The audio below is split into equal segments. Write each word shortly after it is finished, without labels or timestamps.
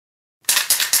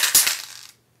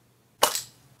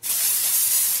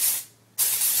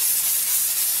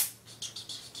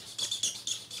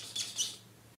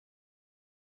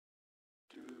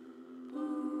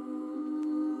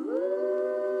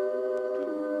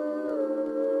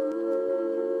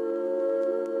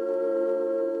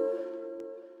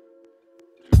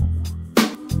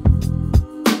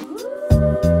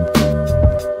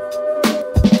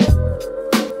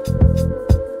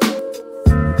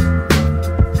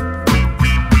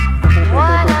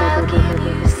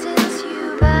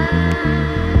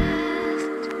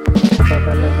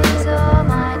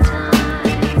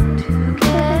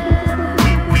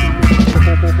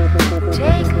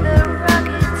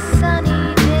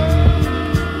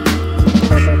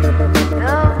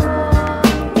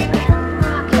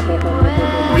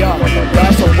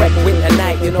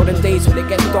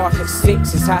dark at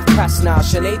 6, it's 1:30 now.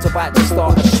 Sinead's about to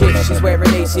start a shift. She's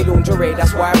wearing lacy lingerie,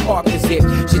 that's why I park the zip.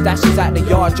 She dashes out the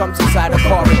yard, jumps inside the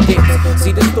car and dips.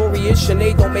 See, the story is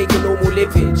Sinead don't make a normal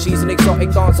living. She's an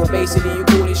exotic dancer, basically you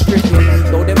call it stripping.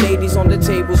 Know them ladies on the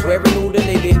tables wearing all the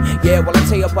linen. Yeah, well I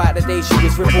tell you about the day she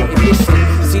was reported missing.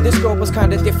 See, this girl was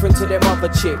kinda different to them other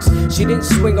chicks. She didn't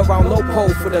swing around no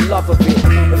pole for the love of it.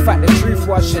 In fact, the truth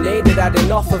was Sinead had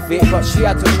enough of it, but she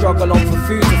had to struggle on for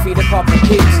food to feed a couple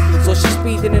kids. So she's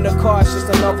speeding in the car, it's just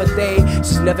another day.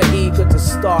 She's never eager to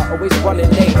start, always running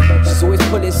late. She's always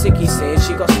pulling sicky, saying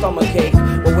she got stomachache.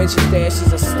 But when she's there,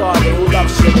 she's a star, they all love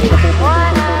Sinead.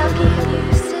 What have you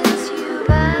used since you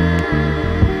asked?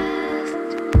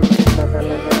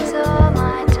 Is all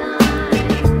my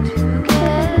time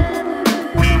together?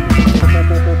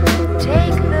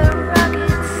 Take the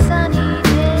rugged sunny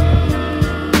days,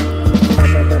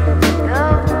 the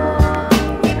warm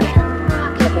and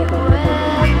rocky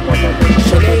weather.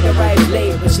 Sinead arrives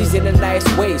late, but she's in a nice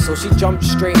way, so she jumps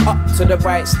straight up to the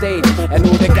right stage. And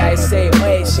all the guys say,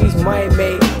 hey, she's my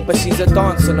mate. But she's a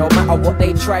dancer, no matter what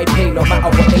they try pay, no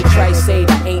matter what they try say,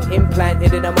 that ain't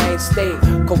implanted in her mind state.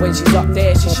 Cause when she's up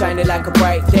there, she's shining like a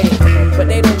bright day. But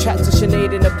they don't chat to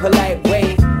Sinead in a polite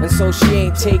way, and so she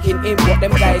ain't taking in what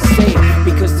them guys say.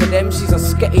 Because to them she's a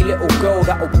sketty little girl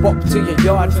that'll bop to your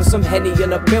yard for some Henny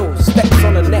and a bill. Steps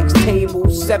on the next table,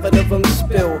 7 of them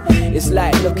spill. It's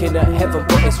like looking at heaven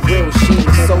but it's real. She's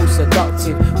so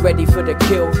seductive, ready for the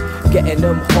kill, getting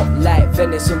them hot like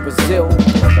Venice in Brazil.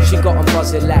 She got them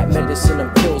buzzing like medicine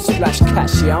and pills. Splash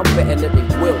cash, yeah, I'm betting that they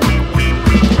will.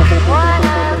 What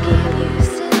have you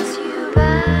used since you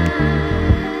asked?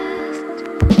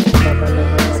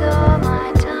 Is all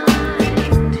my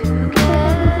time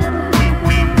together?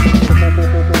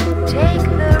 Take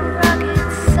the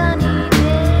rugged sunny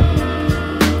days,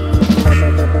 the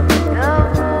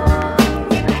warm and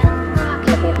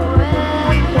rocky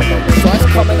weather. So it's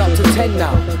coming up to 10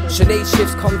 now. Sinead's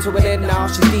shifts come to an end now.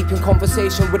 She's deep in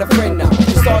conversation with a friend now.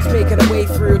 She starts making her way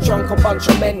through a drunken bunch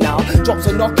of men now. Drops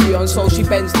a Nokia and so she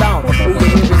bends down. All you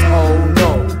hear is, oh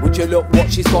no, would you look what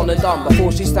she's gone and done.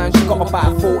 Before she stands, she got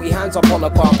about 40 hands up on her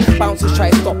bum. Bouncers try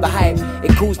to stop the hype,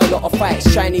 it caused a lot of fights.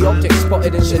 Shiny objects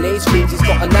spotted and Sinead screams he's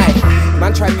got a knife.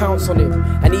 Man tried pounce on him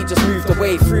and he just moved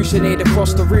away. Threw Sinead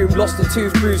across the room, lost a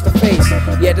tooth, bruised the face.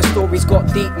 Yeah, the story's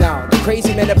got deep now. The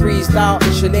crazy men are breezed out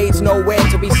and Sinead's nowhere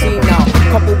to be seen now.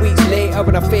 Couple weeks later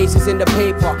when her face is in the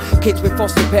paper, kids with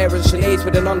foster parents, Sinead's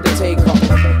with an undertaker.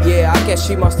 Yeah, I guess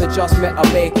she must have just met a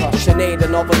maker. Sinead,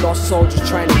 another lost soldier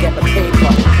trying to get the paper.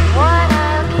 What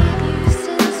have you